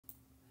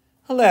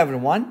Hello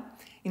everyone.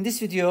 In this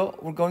video,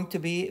 we're going to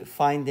be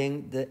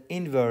finding the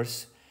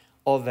inverse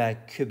of a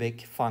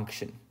cubic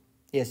function.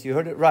 Yes, you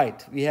heard it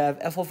right. We have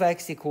f of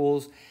x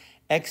equals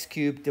x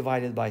cubed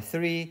divided by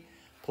 3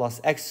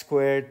 plus x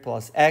squared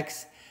plus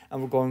x,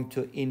 and we're going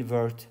to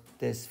invert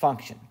this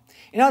function.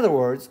 In other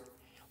words,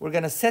 we're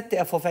going to set the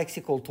f of x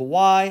equal to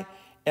y,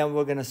 and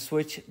we're going to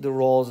switch the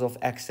roles of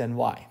x and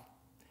y.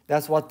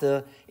 That's what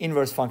the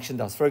inverse function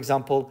does. For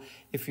example,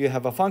 if you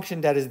have a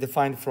function that is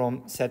defined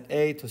from set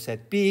A to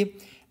set B,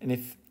 and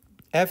if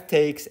f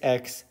takes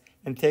x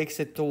and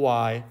takes it to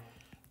y,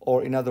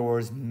 or in other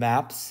words,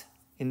 maps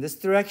in this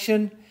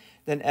direction,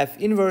 then f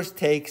inverse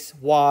takes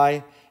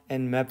y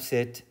and maps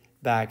it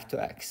back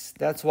to x.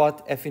 That's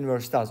what f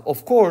inverse does.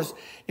 Of course,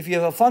 if you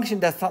have a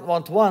function that's not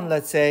one-to-one,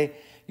 let's say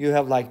you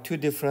have like two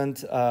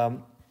different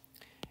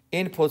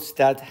inputs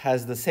that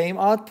has the same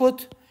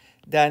output,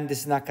 then this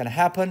is not going to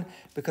happen,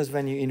 because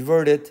when you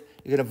invert it,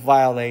 you're going to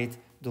violate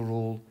the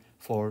rule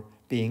for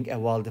being a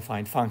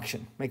well-defined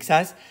function. Make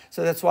sense?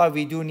 So that's why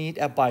we do need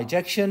a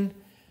bijection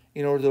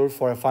in order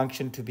for a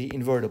function to be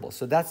invertible.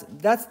 So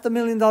that's the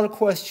million-dollar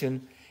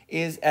question: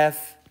 is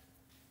f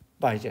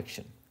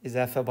bijection? Is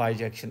f a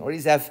bijection, or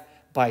is f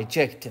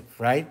bijective,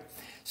 right?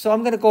 So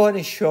I'm going to go ahead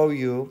and show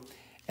you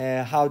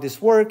how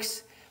this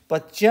works.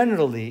 But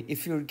generally,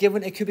 if you're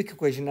given a cubic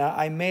equation,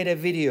 I made a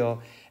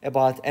video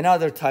about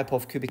another type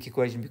of cubic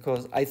equation,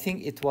 because I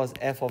think it was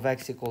f of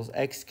x equals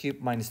x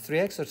cubed minus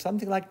 3x or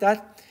something like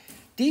that.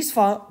 These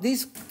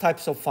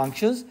types of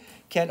functions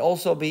can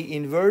also be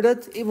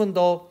inverted, even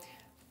though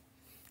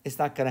it's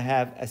not going to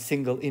have a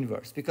single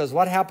inverse. Because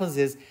what happens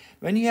is,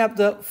 when you have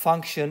the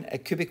function, a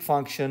cubic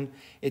function,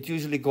 it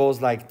usually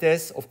goes like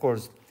this. Of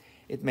course,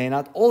 it may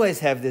not always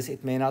have this.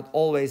 It may not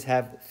always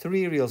have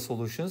three real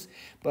solutions,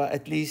 but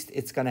at least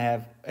it's going to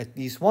have at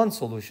least one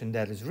solution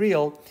that is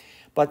real.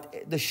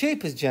 But the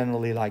shape is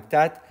generally like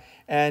that.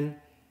 And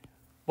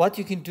what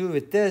you can do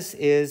with this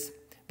is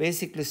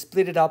basically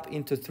split it up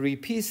into three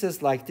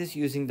pieces like this,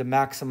 using the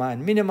maxima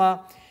and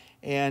minima.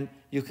 And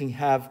you can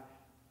have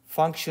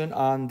function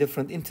on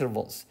different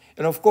intervals.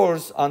 And of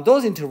course, on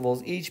those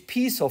intervals, each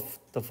piece of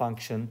the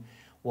function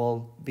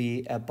will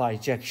be a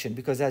bijection,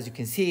 because as you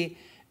can see,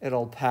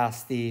 it'll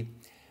pass the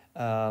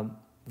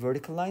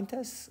vertical line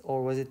test,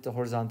 or was it the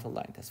horizontal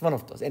line test? One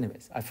of those.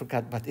 Anyways, I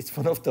forgot, but it's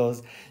one of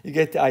those. You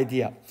get the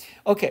idea.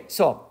 Okay,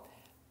 so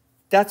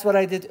that's what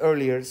I did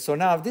earlier. So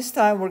now this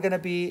time we're going to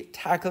be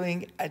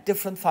tackling a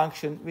different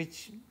function,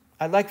 which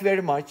I like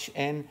very much.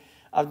 And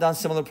I've done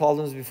similar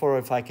problems before.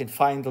 If I can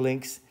find the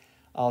links,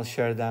 I'll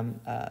share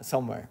them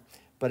somewhere.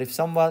 But if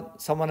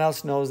someone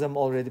else knows them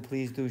already,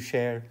 please do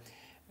share.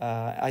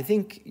 I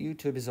think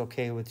YouTube is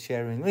okay with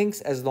sharing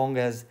links as long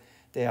as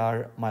they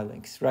are my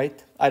links,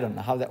 right? I don't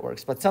know how that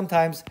works, but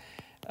sometimes,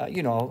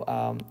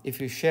 if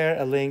you share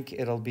a link,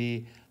 it'll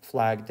be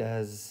flagged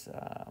as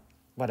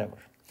whatever.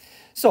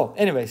 So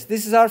anyways,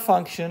 this is our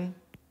function.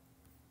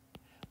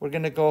 We're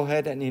going to go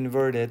ahead and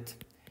invert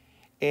it.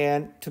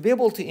 And to be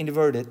able to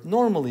invert it,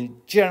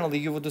 generally,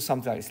 you would do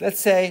something like this. Let's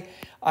say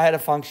I had a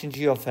function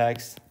g of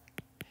x,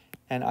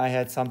 and I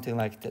had something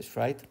like this,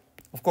 right?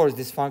 Of course,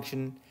 this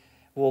function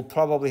will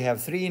probably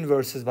have three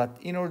inverses, but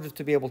in order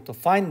to be able to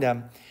find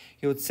them,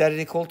 you would set it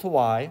equal to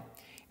y,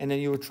 and then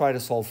you would try to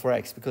solve for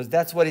x, because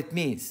that's what it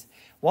means.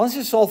 Once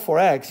you solve for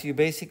x, you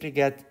basically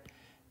get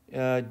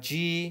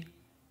g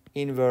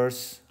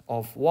inverse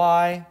of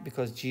y,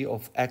 because g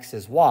of x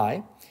is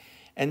y.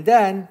 And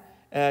then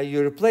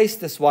you replace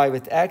this y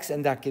with x,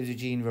 and that gives you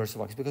g inverse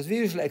of x, because we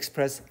usually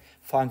express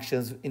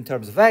functions in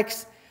terms of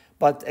x.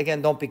 But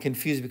again, don't be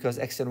confused, because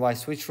x and y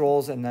switch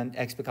roles, and then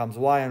x becomes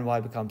y and y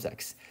becomes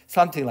x.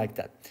 Something like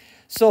that.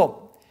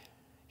 So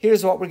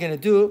here's what we're going to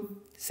do.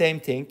 Same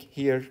thing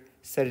here,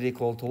 set it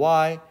equal to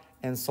y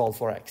and solve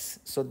for x.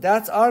 So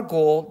that's our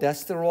goal.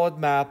 That's the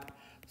roadmap,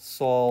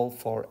 solve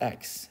for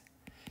x.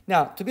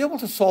 Now, to be able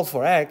to solve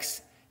for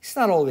x, it's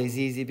not always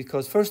easy,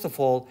 because first of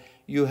all,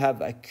 you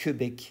have a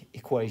cubic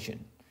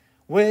equation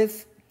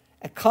with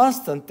a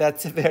constant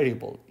that's a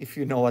variable, if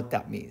you know what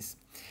that means.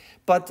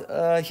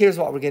 But here's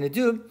what we're going to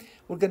do.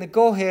 We're going to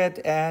go ahead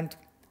and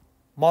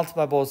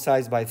multiply both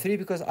sides by 3,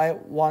 because I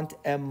want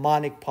a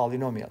monic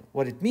polynomial.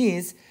 What it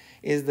means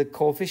is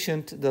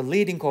the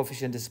leading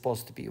coefficient is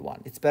supposed to be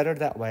 1. It's better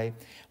that way.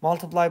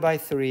 Multiply by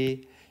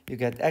 3, you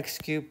get x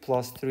cubed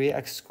plus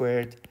 3x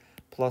squared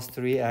plus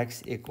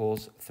 3x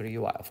equals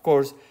 3y. Of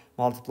course,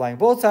 multiplying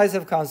both sides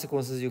have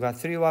consequences. You got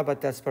 3y,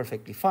 but that's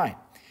perfectly fine.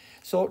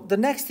 So the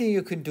next thing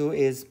you can do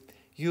is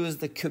use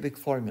the cubic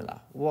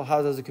formula. Well,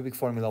 how does the cubic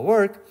formula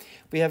work?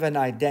 We have an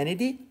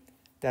identity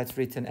that's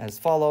written as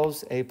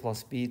follows: a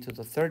plus b to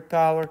the third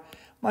power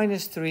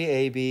minus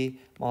 3ab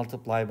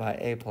multiplied by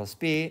a plus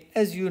b.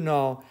 As you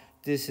know,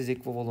 this is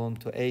equivalent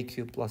to a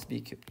cubed plus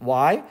b cubed.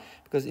 Why?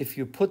 Because if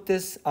you put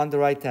this on the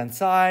right-hand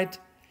side,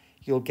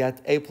 you'll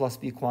get a plus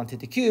b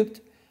quantity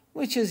cubed,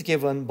 which is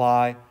given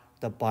by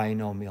the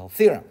binomial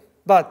theorem.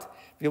 But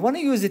we want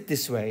to use it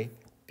this way,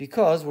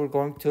 because we're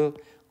going to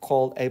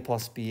call a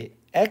plus b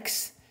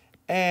x,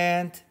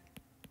 and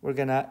we're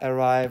going to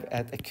arrive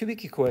at a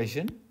cubic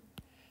equation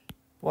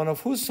one of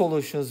whose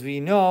solutions we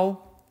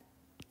know,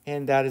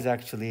 and that is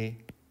actually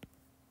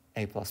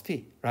a plus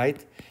b,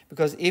 right?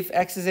 Because if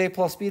x is a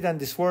plus b, then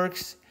this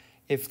works.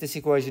 If this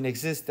equation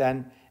exists,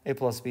 then a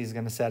plus b is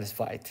going to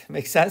satisfy it.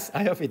 Makes sense?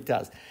 I hope it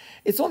does.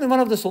 It's only one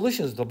of the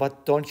solutions, though,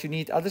 but don't you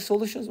need other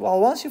solutions? Well,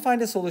 once you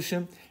find a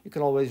solution, you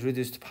can always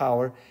reduce the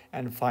power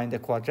and find a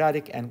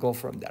quadratic and go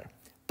from there.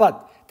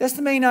 But that's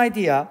the main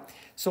idea.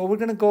 So we're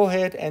going to go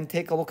ahead and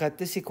take a look at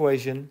this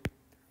equation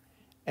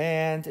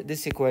and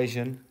this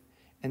equation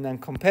and then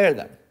compare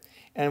them.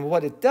 And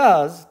what it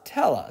does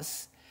tell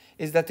us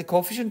is that the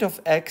coefficient of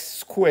x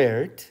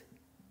squared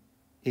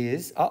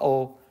is,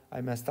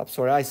 I messed up.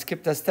 Sorry, I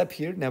skipped a step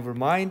here. Never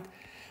mind.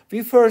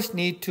 We first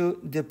need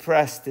to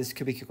depress this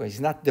cubic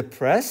equation. Not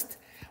depressed.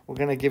 We're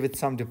going to give it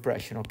some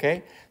depression,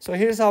 okay? So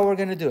here's how we're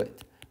going to do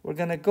it. We're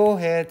going to go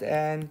ahead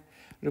and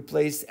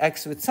replace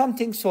x with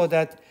something so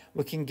that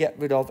we can get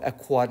rid of a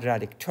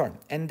quadratic term.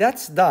 And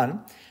that's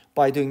done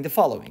by doing the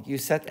following. You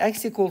set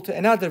x equal to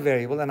another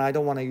variable, and I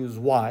don't want to use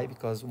y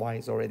because y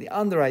is already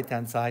on the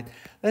right-hand side.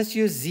 Let's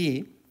use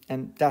z,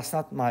 and that's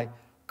not my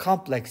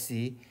complex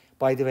z.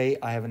 By the way,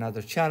 I have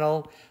another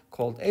channel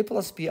called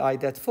aplusbi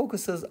that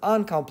focuses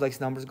on complex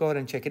numbers. Go ahead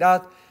and check it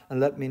out and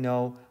let me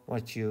know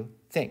what you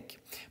think.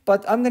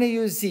 But I'm going to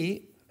use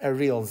z, a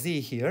real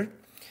z here.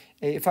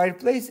 If I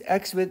replace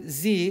x with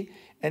z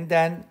and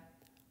then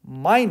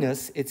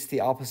minus, it's the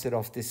opposite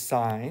of this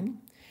sign,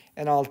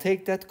 and I'll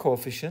take that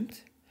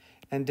coefficient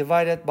and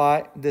divide it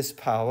by this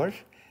power,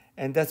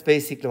 and that's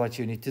basically what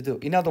you need to do.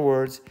 In other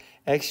words,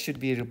 x should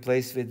be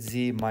replaced with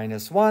z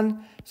minus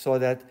 1 so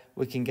that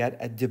we can get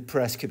a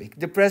depressed cubic.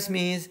 Depressed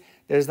means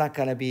there's not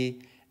going to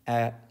be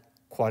a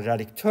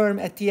quadratic term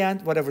at the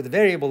end, whatever the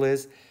variable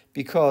is,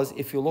 because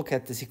if you look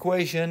at this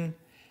equation,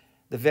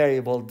 the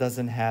variable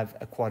doesn't have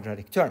a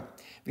quadratic term.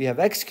 We have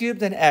x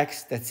cubed and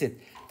x, that's it.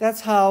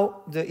 That's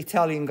how the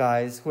Italian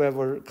guys,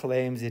 whoever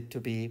claims it to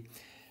be,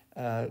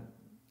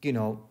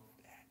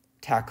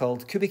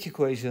 tackled cubic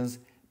equations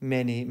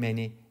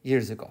many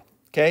years ago.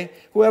 Okay,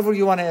 whoever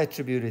you want to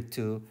attribute it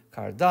to,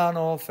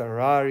 Cardano,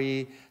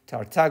 Ferrari,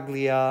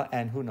 Tartaglia,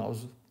 and who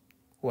knows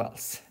who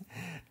else.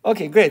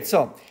 Okay, great.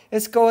 So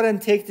let's go ahead and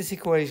take this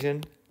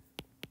equation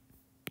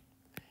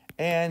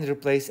and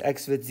replace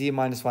x with z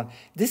minus 1.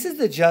 This is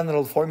the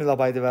general formula,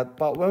 by the way,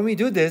 but when we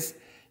do this,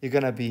 you're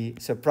going to be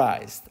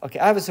surprised. Okay,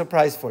 I have a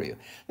surprise for you.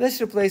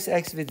 Let's replace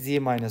x with z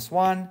minus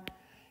 1,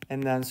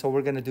 and then so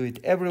we're going to do it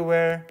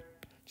everywhere.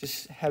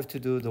 Just have to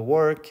do the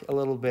work a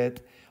little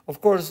bit.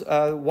 Of course,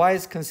 y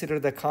is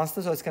considered a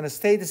constant, so it's going to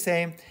stay the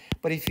same.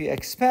 But if you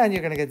expand,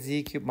 you're going to get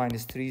z cubed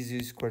minus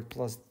 3z squared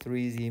plus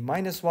 3z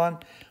minus 1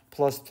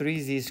 plus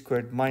 3z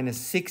squared minus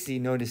 6z.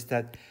 Notice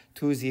that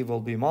 2z will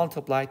be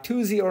multiplied.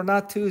 2z or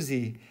not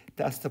 2z,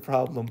 that's the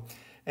problem.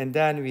 And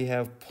then we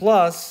have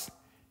plus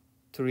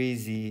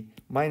 3z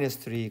minus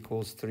 3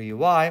 equals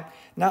 3y.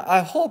 Now, I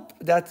hope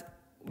that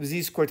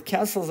z squared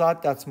cancels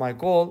out. That's my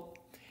goal.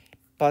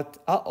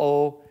 But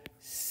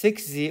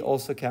 6z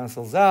also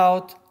cancels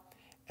out,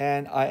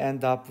 and I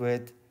end up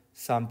with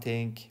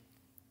something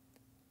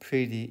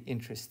pretty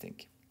interesting.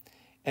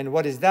 And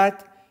what is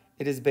that?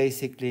 It is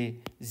basically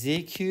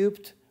z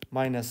cubed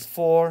minus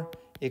 4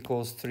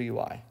 equals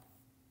 3y.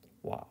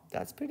 Wow,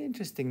 that's pretty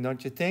interesting,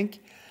 don't you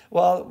think?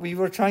 Well, we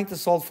were trying to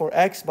solve for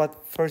x,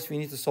 but first we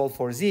need to solve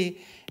for z,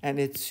 and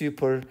it's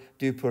super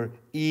duper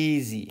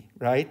easy,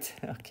 right?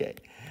 Okay,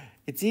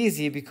 it's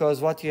easy because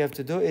what you have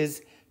to do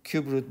is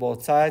cube root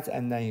both sides,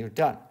 and then you're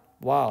done.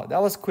 Wow,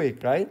 that was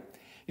quick, right?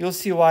 You'll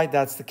see why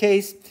that's the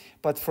case.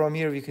 But from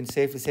here, we can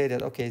safely say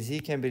that, okay, z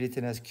can be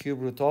written as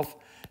cube root of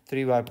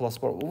 3y plus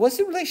 4. What's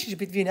the relationship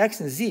between x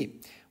and z?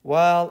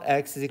 Well,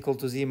 x is equal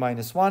to z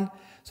minus 1.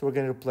 So we're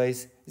going to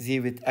replace z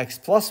with x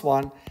plus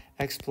 1.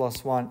 X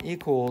plus 1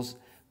 equals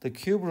the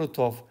cube root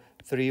of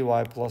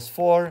 3y plus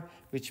 4,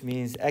 which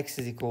means x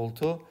is equal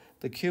to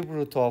the cube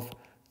root of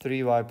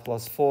 3y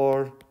plus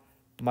 4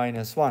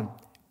 minus 1.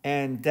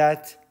 And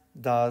that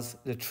does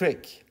the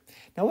trick.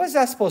 Now, what is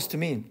that supposed to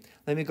mean?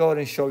 Let me go ahead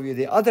and show you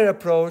the other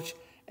approach,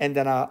 and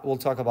then we'll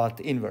talk about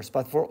the inverse.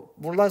 But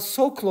we're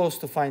so close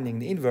to finding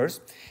the inverse.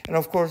 And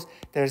of course,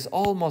 there's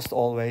almost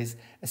always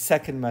a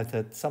second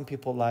method. Some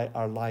people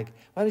are like,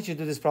 why don't you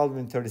do this problem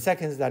in 30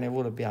 seconds? Then it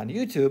wouldn't be on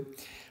YouTube.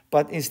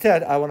 But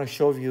instead, I want to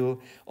show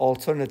you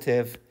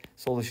alternative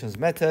solutions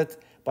method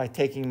by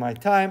taking my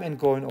time and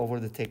going over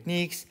the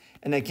techniques.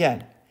 And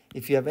again,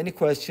 if you have any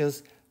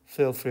questions,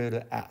 feel free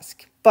to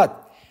ask.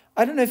 But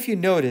I don't know if you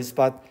noticed,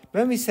 but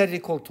when we set it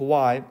equal to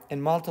y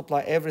and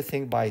multiply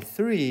everything by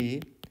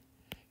 3,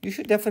 you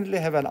should definitely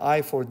have an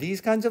eye for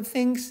these kinds of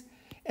things,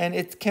 and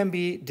it can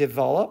be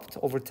developed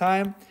over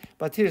time.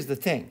 But here's the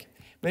thing.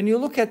 When you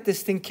look at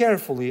this thing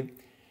carefully,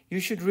 you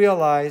should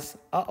realize,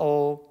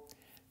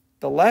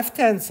 the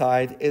left-hand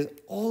side is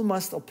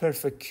almost a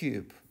perfect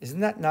cube.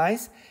 Isn't that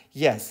nice?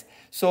 Yes.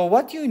 So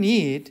what you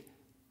need,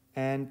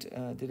 and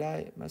did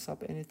I mess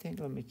up anything?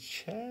 Let me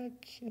check.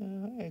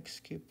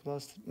 X cubed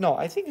plus... No,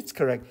 I think it's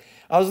correct.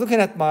 I was looking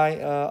at my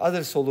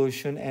other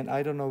solution, and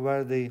I don't know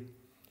where the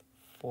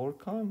 4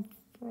 comes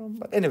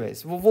But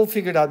anyways, we'll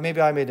figure it out. Maybe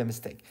I made a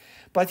mistake.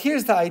 But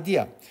here's the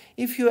idea.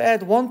 If you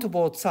add 1 to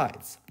both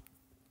sides,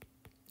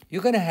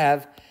 you're going to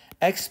have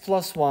x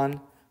plus 1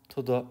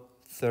 to the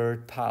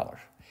third power.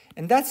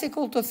 And that's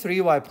equal to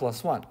 3y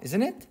plus 1,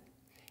 isn't it?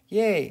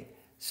 Yay.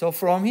 So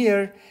from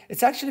here,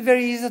 it's actually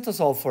very easy to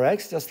solve for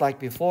x, just like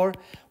before.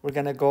 We're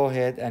going to go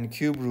ahead and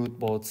cube root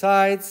both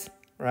sides,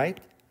 right?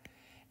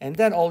 And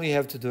then all you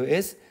have to do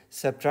is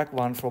subtract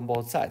 1 from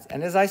both sides.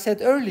 And as I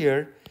said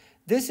earlier,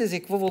 this is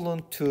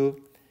equivalent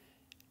to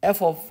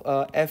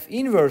f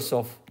inverse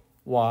of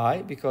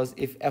y, because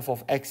if f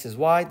of x is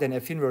y, then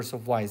f inverse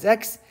of y is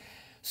x.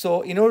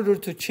 So in order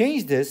to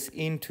change this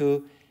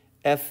into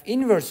f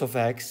inverse of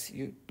x,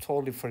 you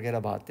totally forget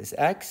about this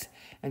x,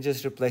 and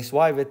just replace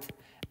y with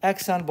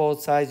x on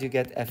both sides. You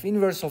get f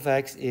inverse of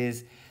x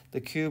is the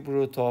cube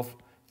root of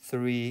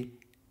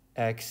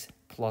 3x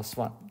plus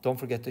 1. Don't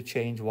forget to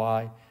change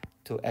y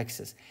to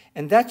x's.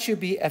 And that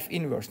should be f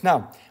inverse.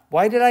 Now,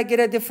 why did I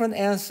get a different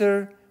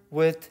answer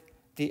with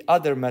the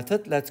other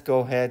method? Let's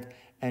go ahead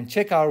and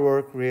check our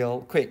work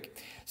real quick.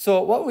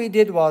 So what we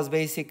did was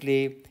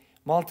basically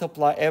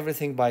multiply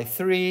everything by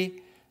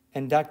 3,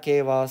 and that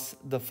gave us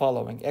the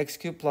following. X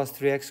cubed plus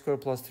 3x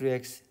squared plus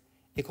 3x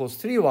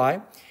equals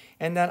 3y.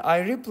 And then I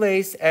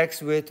replaced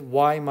x with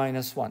y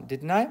minus 1,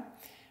 didn't I?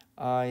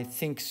 I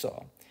think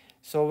so.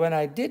 So when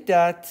I did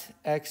that,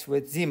 x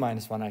with z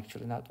minus 1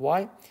 actually, not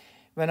y.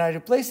 When I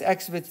replaced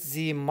x with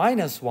z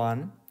minus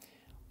 1,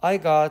 I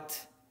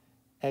got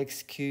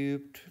x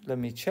cubed, let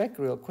me check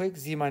real quick,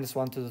 z minus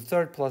 1 to the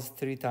third plus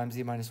 3 times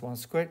z minus 1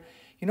 squared.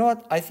 You know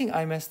what? I think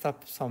I messed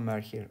up somewhere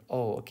here.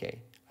 Oh, okay.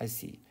 I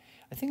see.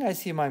 I think I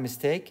see my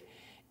mistake.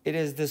 It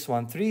is this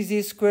one,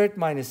 3z squared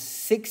minus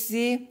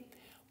 6z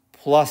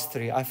plus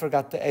 3. I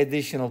forgot the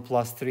additional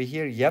plus 3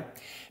 here. Yep.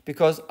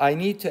 Because I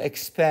need to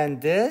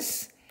expand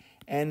this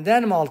and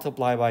then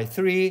multiply by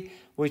 3,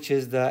 which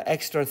is the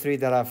extra 3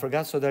 that I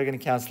forgot. So they're going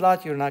to cancel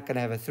out. You're not going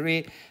to have a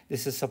 3.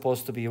 This is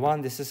supposed to be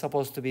 1. This is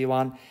supposed to be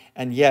 1.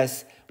 And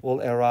yes,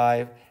 we'll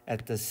arrive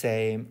at the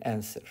same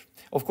answer.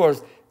 Of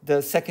course,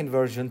 the second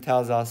version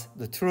tells us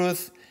the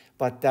truth,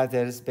 but that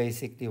is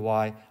basically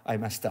why I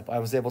messed up. I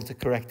was able to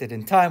correct it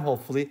in time,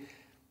 hopefully.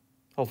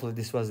 Hopefully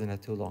this wasn't a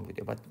too long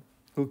video, but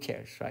who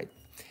cares, right?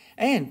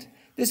 And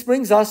this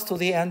brings us to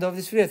the end of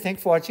this video.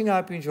 Thanks for watching. I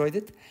hope you enjoyed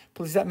it.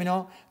 Please let me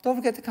know. Don't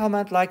forget to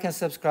comment, like, and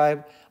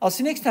subscribe. I'll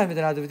see you next time with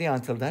another video.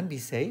 Until then, be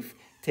safe,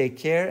 take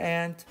care,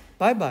 and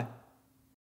bye-bye.